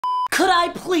Could I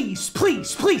please get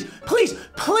some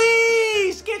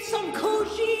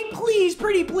coochie? Please,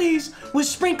 pretty please. With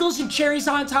sprinkles and cherries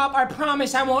on top. I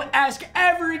promise I won't ask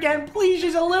ever again. Please,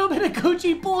 just a little bit of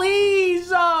coochie, please.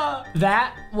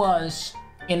 That was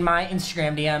in my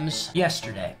Instagram DMs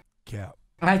yesterday. Yeah.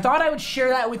 And I thought I would share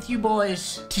that with you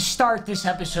boys to start this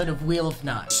episode of Wheel of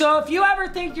Nut. So if you ever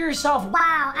think to yourself,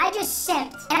 wow, I just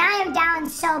sipped and I am down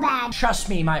so bad. Trust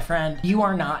me, my friend, you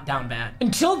are not down bad.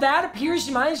 Until that appears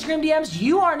in my Instagram DMs,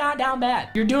 you are not down bad.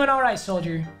 You're doing all right,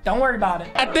 soldier. Don't worry about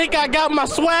it. I think I got my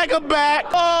swagger back.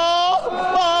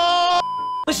 Oh.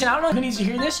 Listen, I don't know who needs to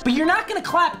hear this, but you're not gonna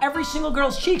clap every single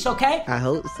girl's cheeks, okay? I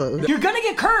hope so. You're gonna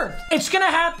get curved. It's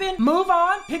gonna happen. Move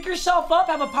on, pick yourself up,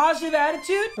 have a positive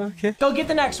attitude. Okay. Go get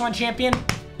the next one, champion.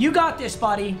 You got this,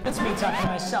 buddy. That's me talking to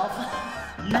myself.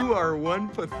 You are one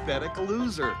pathetic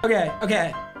loser. Okay.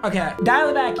 Dial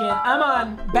it back in. I'm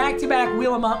on back-to-back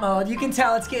Wheel 'em Up mode. You can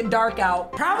tell it's getting dark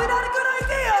out. Probably not a good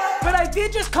idea, but I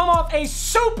did just come off a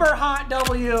super hot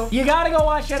W. You gotta go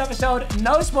watch that episode.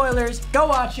 No spoilers. Go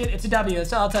watch it. It's a W.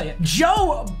 That's all I'll tell you.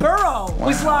 Joe Burrow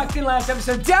was locked in last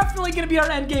episode. Definitely gonna be our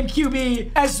endgame QB,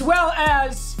 as well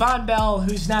as Von Bell,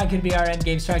 who's not gonna be our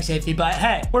endgame strike safety. But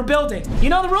hey, we're building. You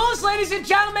know the rules, ladies and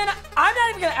gentlemen. I'm not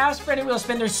even gonna ask for any wheel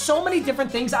spin. There's so many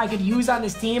different things I could use on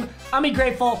this team. I'll be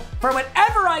grateful for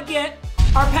whatever I get.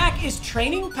 Our pack is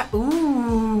training pack.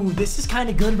 Ooh, this is kind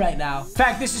of good right now. In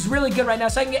fact, this is really good right now.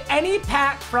 So I can get any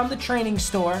pack from the training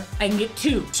store. I can get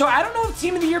 2. So I don't know if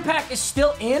Team of the Year pack is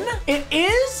still in. It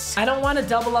is. I don't want to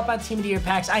double up on Team of the Year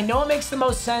packs. I know it makes the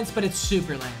most sense, but it's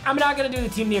super lame. I'm not going to do the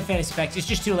Team of the Year fantasy packs. It's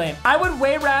just too lame. I would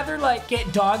way rather like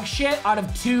get dog shit out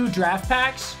of 2 draft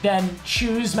packs than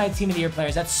choose my Team of the Year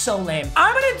players. That's so lame.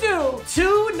 I'm going to do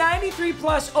 2 93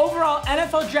 plus overall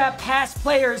NFL draft pass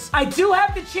players. I do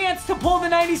have the chance to pull the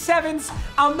 97s.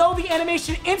 I'll know the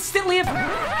animation instantly if... I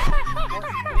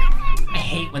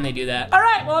hate when they do that. All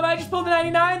right, well, if I just pulled the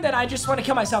 99, then I just want to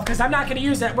kill myself because I'm not going to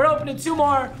use it. We're opening 2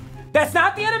 more. That's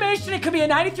not the animation. It could be a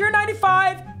 93 or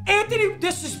 95. Anthony,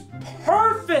 this is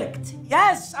perfect.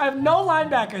 Yes, I have no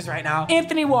linebackers right now.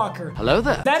 Anthony Walker. Hello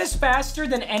there. That is faster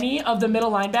than any of the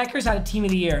middle linebackers out of Team of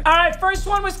the Year. All right, first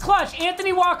one was clutch.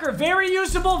 Anthony Walker, very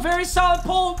usable, very solid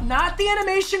pull. Not the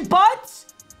animation, but...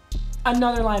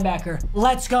 another linebacker.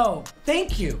 Let's go.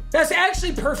 Thank you. That's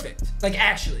actually perfect. Like,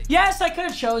 actually. Yes, I could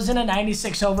have chosen a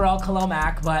 96 overall Khalil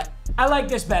Mack, but I like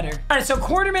this better. All right, so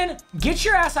quarterman, get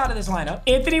your ass out of this lineup.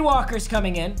 Anthony Walker's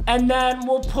coming in. And then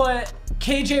we'll put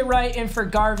KJ Wright in for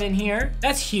Garvin here.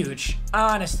 That's huge.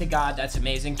 Honest to God, that's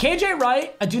amazing. KJ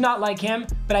Wright, I do not like him,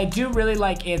 but I do really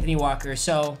like Anthony Walker.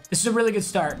 So this is a really good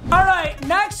start. All right,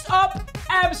 next up,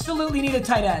 absolutely need a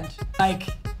tight end. Like,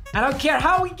 I don't care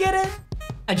how we get it.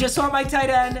 I just want my tight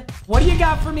end. What do you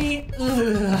got for me?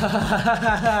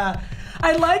 I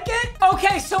like it.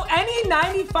 Okay, so any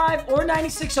 95 or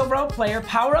 96 overall player,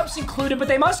 power-ups included, but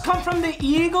they must come from the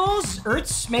Eagles.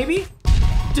 Ertz, maybe?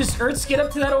 Does Ertz get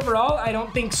up to that overall? I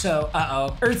don't think so.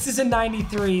 Uh-oh. Ertz is a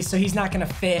 93, so he's not gonna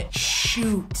fit.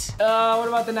 Shoot. What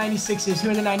about the 96s? Who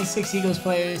are the 96 Eagles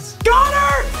players?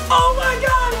 Goddard! Oh my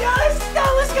God, yes!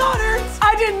 Dallas Goddard!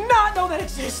 I did not know that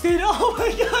existed. Oh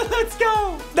my God, let's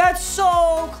go. That's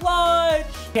so clutch.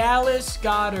 Dallas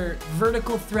Goddard,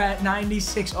 vertical threat,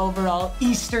 96 overall,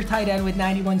 Easter tight end with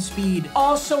 91 speed.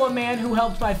 Also a man who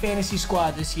helped my fantasy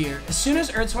squad this year. As soon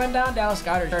as Ertz went down, Dallas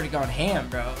Goddard started going ham,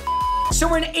 bro. So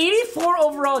we're an 84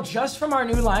 overall just from our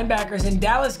new linebackers, and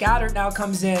Dallas Goedert now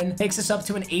comes in, takes us up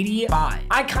to an 85.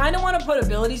 I kind of want to put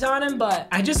abilities on him, but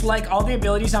I just like all the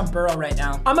abilities on Burrow right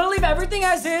now. I'm going to leave everything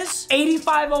as is.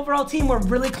 85 overall team. We're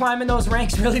really climbing those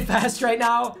ranks really fast right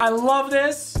now. I love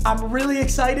this. I'm really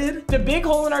excited. The big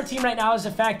hole in our team right now is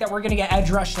the fact that we're going to get edge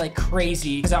rush like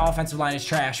crazy because our offensive line is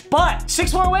trash. But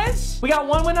 6 more wins. We got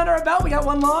 1 win under our belt. We got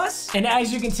 1 loss. And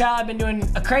as you can tell, I've been doing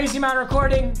a crazy amount of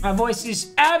recording. My voice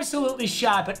is absolutely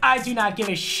shot, but I do not give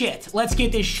a shit. Let's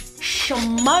get this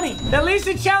money. At least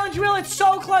the challenge wheel, it's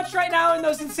so clutch right now, and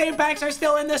those insane packs are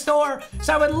still in the store.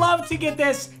 So I would love to get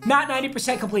this. Not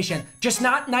 90% completion. Just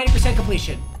not 90%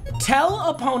 completion. Tell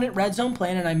opponent red zone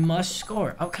plan and I must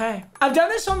score. Okay. I've done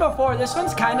this one before. This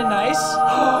one's kind of nice.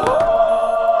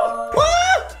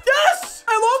 What? Yes!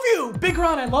 I love you. Big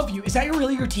Ron, I love you. Is that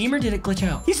really your team or did it glitch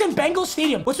out? He's in Bengals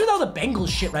Stadium. What's with all the Bengals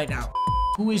shit right now?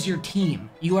 Who is your team?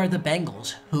 You are the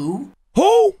Bengals. Who?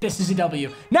 Who? This is a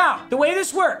W. Now, the way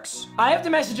this works, I have to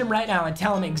message him right now and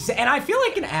tell him and I feel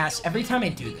like an ass every time I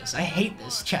do this. I hate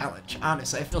this challenge.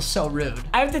 Honestly, I feel so rude.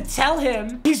 I have to tell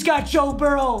him he's got Joe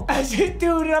Burrow as a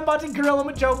dude, and I'm about to grill him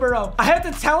with Joe Burrow. I have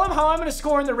to tell him how I'm gonna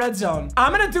score in the red zone.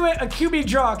 I'm gonna do it a QB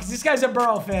draw because this guy's a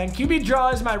Burrow fan. QB draw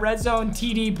is my red zone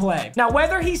TD play. Now,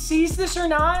 whether he sees this or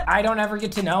not, I don't ever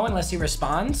get to know unless he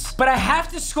responds, but I have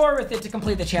to score with it to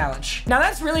complete the challenge. Now,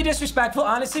 that's really disrespectful,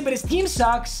 honestly, but his team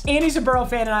sucks, and he's a Burrow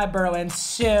fan, and I have Burrow in,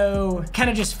 so kind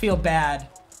of just feel bad.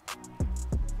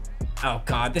 Oh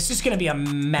God, this is gonna be a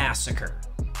massacre.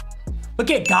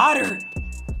 Look at Goddard.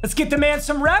 Let's get the man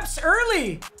some reps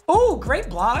early. Oh, great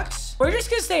blocks. We're just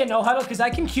gonna stay in no huddle because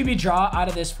I can QB draw out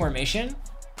of this formation.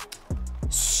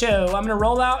 So I'm gonna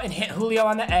roll out and hit Julio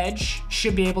on the edge.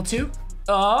 Should be able to.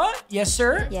 Yes,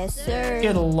 sir. Yes, sir.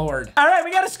 Good Lord. All right,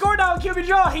 we got to score now. QB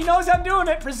draw. He knows I'm doing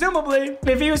it, presumably,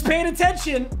 if he was paying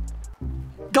attention.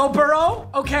 Go Burrow.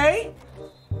 Okay.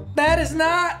 That is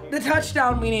not the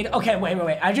touchdown we need. Okay,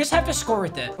 wait. I just have to score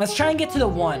with it. Let's try and get to the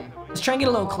 1. Let's try and get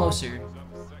a little closer.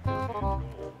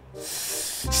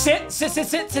 Sit.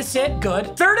 Good.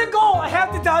 3rd and goal. I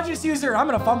have to dodge this user. I'm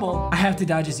going to fumble. I have to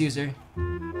dodge this user.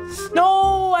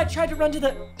 No, I tried to run to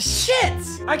the... Shit!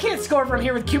 I can't score from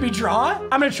here with QB draw.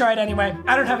 I'm going to try it anyway.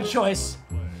 I don't have a choice.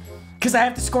 Because I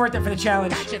have to score it there for the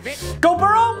challenge. Go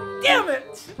Burrow! Damn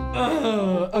it!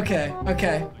 Okay,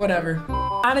 whatever.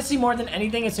 Honestly, more than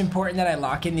anything, it's important that I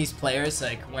lock in these players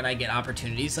like when I get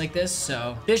opportunities like this.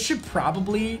 So this should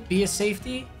probably be a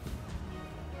safety.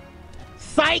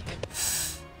 Psych!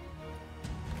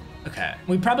 Okay.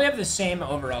 We probably have the same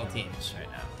overall teams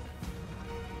right now.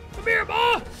 Come here,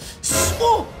 ball!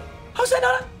 Oh! How's that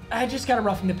not? I just got a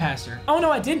roughing the passer. Oh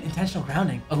no, I didn't. Intentional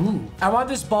grounding. Ooh. I want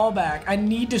this ball back. I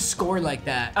need to score like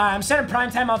that. I'm sending prime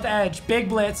time off the edge. Big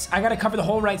blitz. I gotta cover the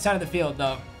whole right side of the field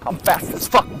though. I'm fast as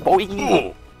fuck,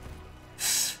 boy.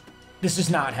 This is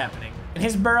not happening. And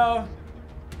his Burrow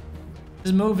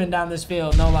is moving down this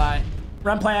field, no lie.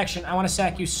 Run play action. I want to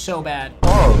sack you so bad.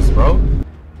 Balls, bro.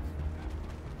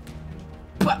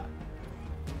 But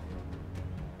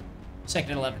 2nd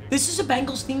and 11. This is a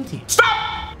Bengals theme team.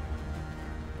 Stop!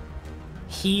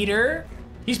 Heater.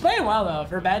 He's playing well though.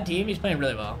 For a bad team, he's playing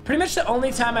really well. Pretty much the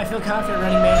only time I feel confident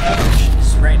running man coverage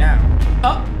is right now.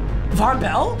 Oh, Von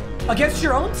Bell? Against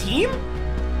your own team?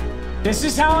 This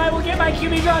is how I will get my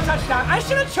QB draw touchdown. I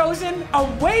should have chosen a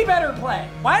way better play.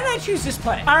 Why did I choose this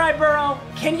play? All right, Burrow,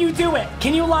 can you do it?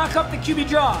 Can you lock up the QB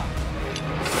draw?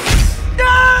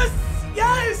 Yes!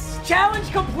 Yes!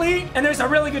 Challenge complete. And there's a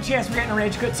really good chance we're getting a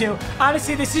rage quit too.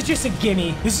 Honestly, this is just a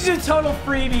gimme. This is a total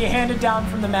freebie handed down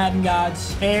from the Madden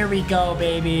gods. There we go,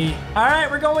 baby. All right,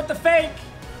 we're going with the fake.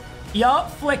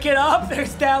 Yup, flick it up.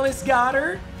 There's Dallas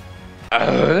Goddard.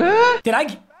 Did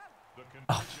I...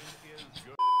 Oh.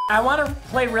 I want to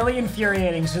play really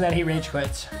infuriating so that he rage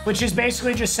quits, which is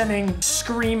basically just sending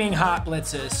screaming hot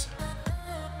blitzes.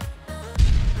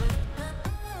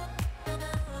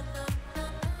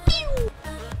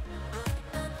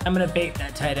 I'm going to bait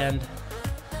that tight end.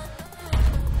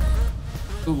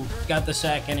 Ooh, got the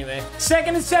sack anyway.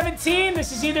 2nd and 17.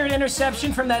 This is either an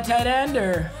interception from that tight end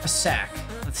or a sack.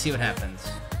 Let's see what happens.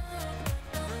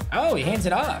 Oh, he hands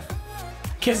it off.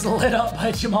 Gets lit up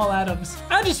by Jamal Adams.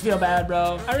 I just feel bad,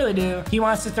 bro. I really do. He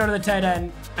wants to throw to the tight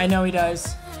end. I know he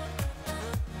does.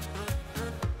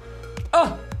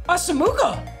 Oh,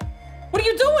 Asamuga. What are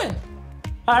you doing?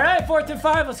 All right, 4th and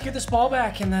 5. Let's get this ball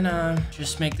back and then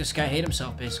just make this guy hate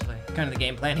himself, basically. Kind of the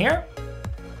game plan here.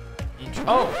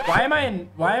 Oh, why am I in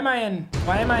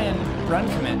run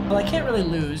commit? Well, I can't really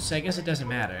lose, so I guess it doesn't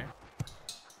matter.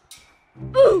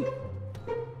 Ooh.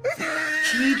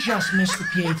 He just missed the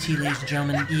PAT, ladies and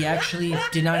gentlemen. He actually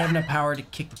did not have enough power to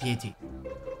kick the PAT.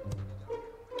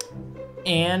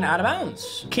 And out of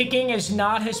bounds. Kicking is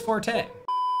not his forte.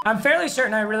 I'm fairly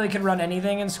certain I really could run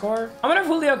anything and score. I wonder if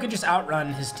Julio could just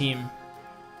outrun his team.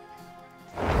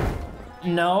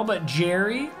 No, but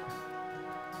Jerry.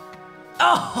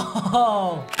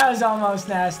 Oh, that was almost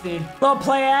nasty. Well,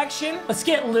 play action. Let's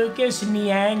get Lucas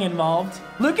Niang involved.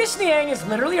 Lucas Niang is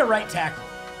literally a right tackle.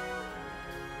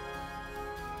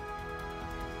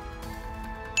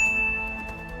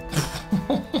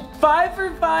 Five for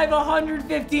 5,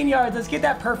 115 yards. Let's get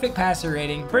that perfect passer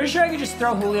rating. Pretty sure I could just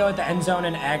throw Julio at the end zone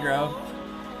and aggro.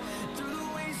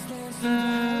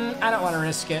 I don't want to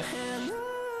risk it.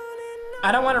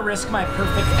 I don't want to risk my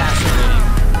perfect passer rating.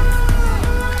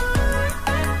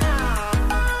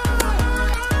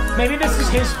 Maybe this is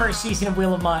his first season of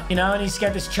Wheel of MUT, you know, and he's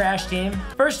got this trash team.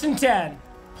 1st and 10.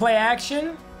 Play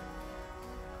action.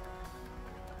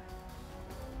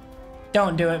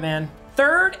 Don't do it, man.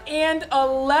 3rd and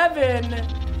 11.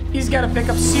 He's got to pick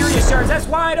up serious yards. That's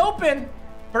wide open.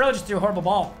 Burrow just threw a horrible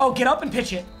ball. Oh, get up and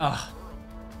pitch it. Ugh.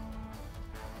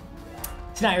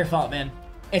 It's not your fault, man.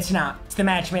 It's not. It's the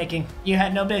matchmaking. You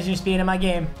had no business being in my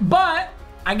game. But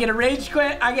I get a rage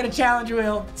quit. I get a challenge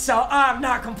wheel. So I'm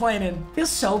not complaining. Feels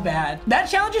so bad. That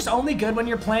challenge is only good when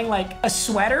you're playing like a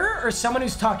sweater or someone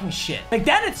who's talking shit. Like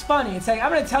then it's funny. It's like, I'm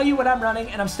going to tell you what I'm running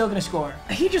and I'm still going to score.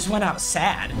 He just went out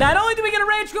sad. Not only do we get a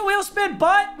rage quit wheel spin,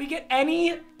 but we get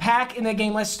any pack in the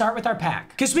game. Let's start with our pack.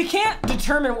 Because we can't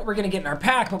determine what we're going to get in our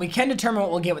pack, but we can determine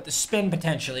what we'll get with the spin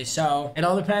potentially. So it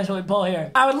all depends what we pull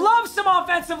here. I would love some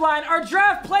offensive line. Our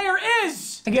draft player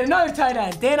is, I get another tight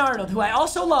end, Dan Arnold, who I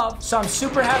also love. So I'm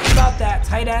super happy about that.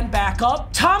 Tight end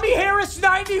backup. Tommy Harris,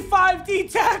 95 D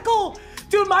tackle.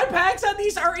 Dude, my packs on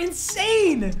these are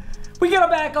insane. We get a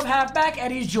backup halfback,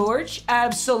 Eddie George,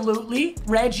 absolutely.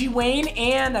 Reggie Wayne,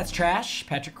 and that's trash,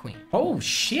 Patrick Queen. Oh,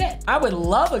 shit. I would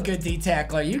love a good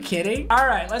D-tackle. Are you kidding? All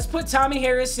right, let's put Tommy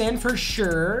Harris in for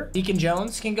sure. Deacon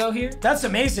Jones can go here. That's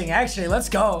amazing, actually. Let's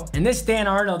go. And this Dan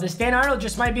Arnold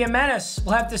just might be a menace.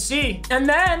 We'll have to see. And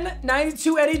then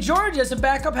 92 Eddie George as a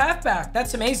backup halfback.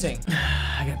 That's amazing.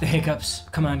 I got the hiccups.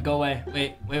 Come on, go away.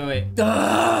 Wait.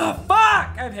 Ugh, fuck!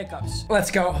 I have hiccups. Let's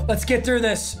go. Let's get through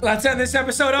this. Let's end this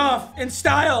episode off in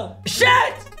style. Shit!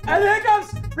 I have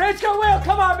hiccups. Rage go wheel.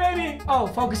 Come on, baby. Oh,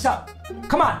 focus up.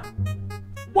 Come on.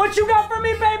 What you got for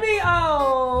me, baby?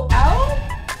 Oh, ow?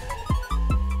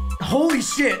 Holy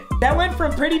shit. That went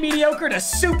from pretty mediocre to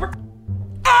super.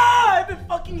 Ah, I have the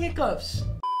fucking hiccups.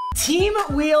 Team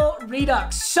wheel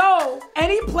redux. So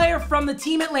any player from the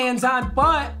team it lands on,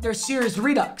 but they're serious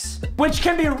redux, which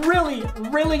can be really,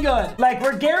 really good. Like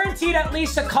we're guaranteed at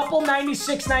least a couple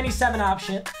 96, 97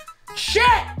 option. Shit!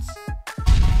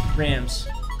 Rams.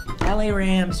 LA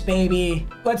Rams, baby.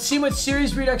 Let's see what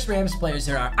Series Redux Rams players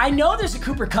there are. I know there's a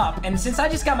Cooper Kupp, and since I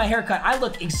just got my haircut, I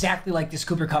look exactly like this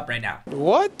Cooper Kupp right now.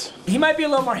 What? He might be a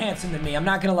little more handsome than me, I'm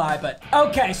not gonna lie, but...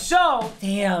 Okay, so...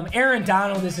 Damn, Aaron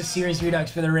Donald is a Series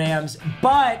Redux for the Rams,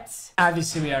 but...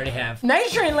 Obviously, we already have. Night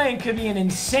Train Lane could be an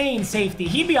insane safety.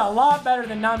 He'd be a lot better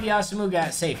than Nnamdi Asomugha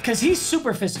at safe, because he's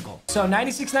super physical. So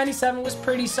 96, 97 was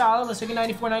pretty solid. Let's look at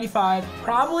 94, 95.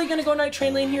 Probably gonna go Night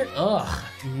Train Lane here. Ugh,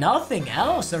 nothing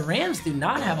else. The Rams do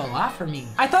not have a lot for me.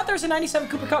 I thought there was a 97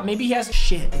 Cooper Kupp. Maybe he has...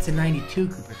 Shit, it's a 92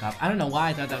 Cooper Kupp. I don't know why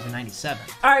I thought that was a 97.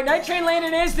 All right, Night Train Lane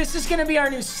it is. This is gonna be our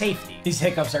new safety. These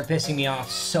hiccups are pissing me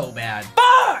off so bad.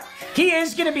 Fuck! He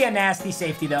is gonna be a nasty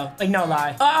safety though. Like, no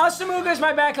lie. Asomugha is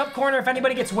my backup corner. If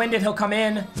anybody gets winded, he'll come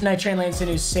in. Night Train Lane's the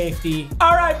new safety.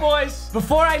 All right, boys.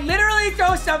 Before I literally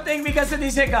throw something because of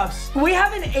these hiccups, we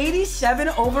have an 87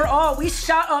 overall. We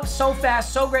shot up so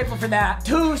fast. So grateful for that.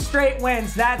 2 straight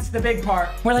wins. That's the big part.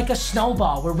 We're like a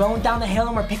snowball. We're rolling down the hill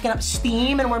and we're picking up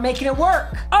steam and we're making it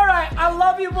work. All right. I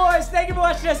love you, boys. Thank you for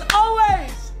watching as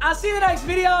always. I'll see you in the next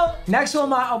video. Next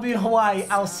one, I'll be in Hawaii.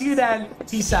 I'll see you then.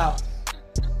 Peace out.